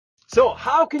So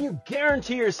how can you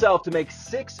guarantee yourself to make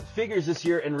 6 figures this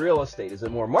year in real estate? Is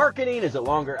it more marketing? Is it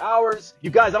longer hours? You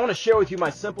guys, I want to share with you my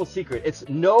simple secret. It's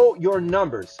know your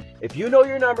numbers. If you know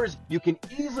your numbers, you can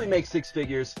easily make 6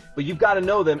 figures, but you've got to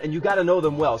know them, and you got to know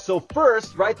them well. So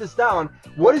first, write this down.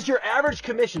 What is your average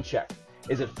commission check?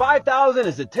 Is it $5,000?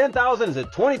 Is it $10,000? Is it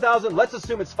 $20,000? Let's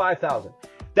assume it's $5,000.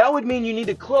 That would mean you need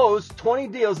to close 20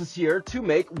 deals this year to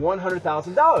make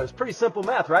 $100,000. Pretty simple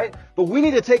math, right? But we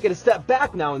need to take it a step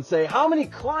back now and say, how many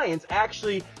clients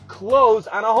actually close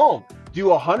on a home? Do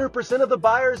 100% of the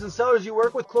buyers and sellers you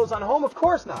work with close on a home? Of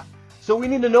course not. So we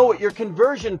need to know what your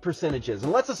conversion percentage is.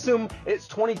 And let's assume it's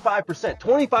 25%.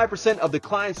 25% of the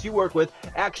clients you work with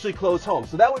actually close homes.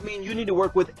 So that would mean you need to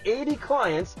work with 80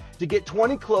 clients to get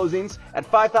 20 closings at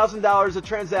 $5,000 a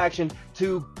transaction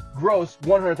to gross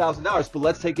 $100,000. But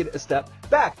let's take it a step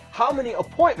back. How many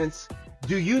appointments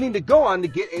do you need to go on to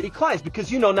get 80 clients?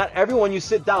 Because you know not everyone you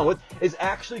sit down with is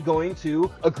actually going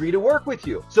to agree to work with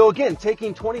you. So again,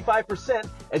 taking 25%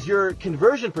 as your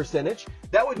conversion percentage,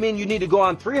 that would mean you need to go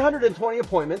on 320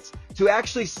 appointments to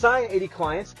actually sign 80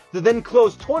 clients, to then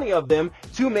close 20 of them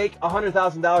to make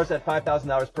 $100,000 at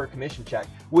 $5,000 per commission check,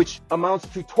 which amounts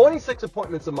to 26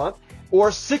 appointments a month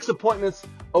or 6 appointments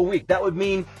a week. That would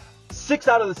mean 6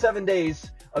 out of the 7 days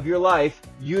of your life,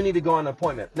 you need to go on an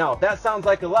appointment. Now, if that sounds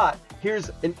like a lot, here's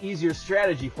an easier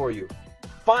strategy for you.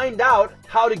 Find out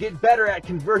how to get better at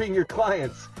converting your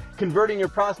clients, converting your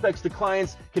prospects to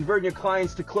clients, converting your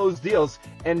clients to close deals,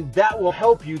 and that will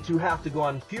help you to have to go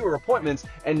on fewer appointments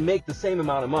and make the same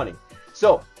amount of money.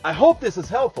 So, I hope this is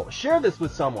helpful. Share this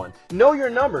with someone. Know your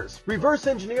numbers. Reverse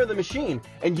engineer the machine,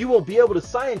 and you will be able to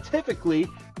scientifically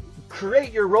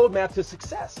create your roadmap to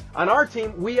success. On our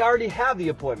team, we already have the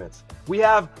appointments. We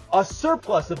have a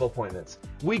surplus of appointments.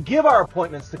 We give our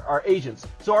appointments to our agents,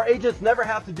 so our agents never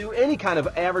have to do any kind of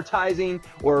advertising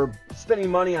or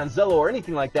spending money on Zillow or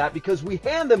anything like that, because we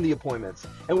hand them the appointments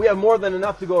and we have more than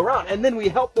enough to go around. And then we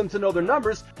help them to know their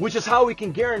numbers, which is how we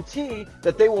can guarantee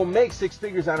that they will make 6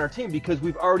 figures on our team, because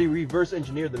we've already reverse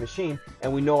engineered the machine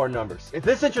and we know our numbers. If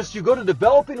this interests you, go to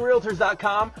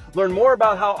developingrealtors.com, learn more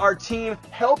about how our team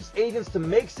helps agents to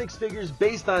make 6 figures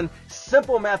based on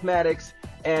simple mathematics,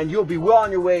 and you'll be well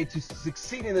on your way to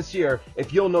succeeding this year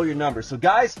if you'll know your numbers. So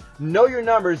guys, know your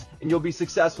numbers and you'll be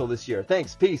successful this year.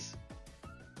 Thanks. Peace.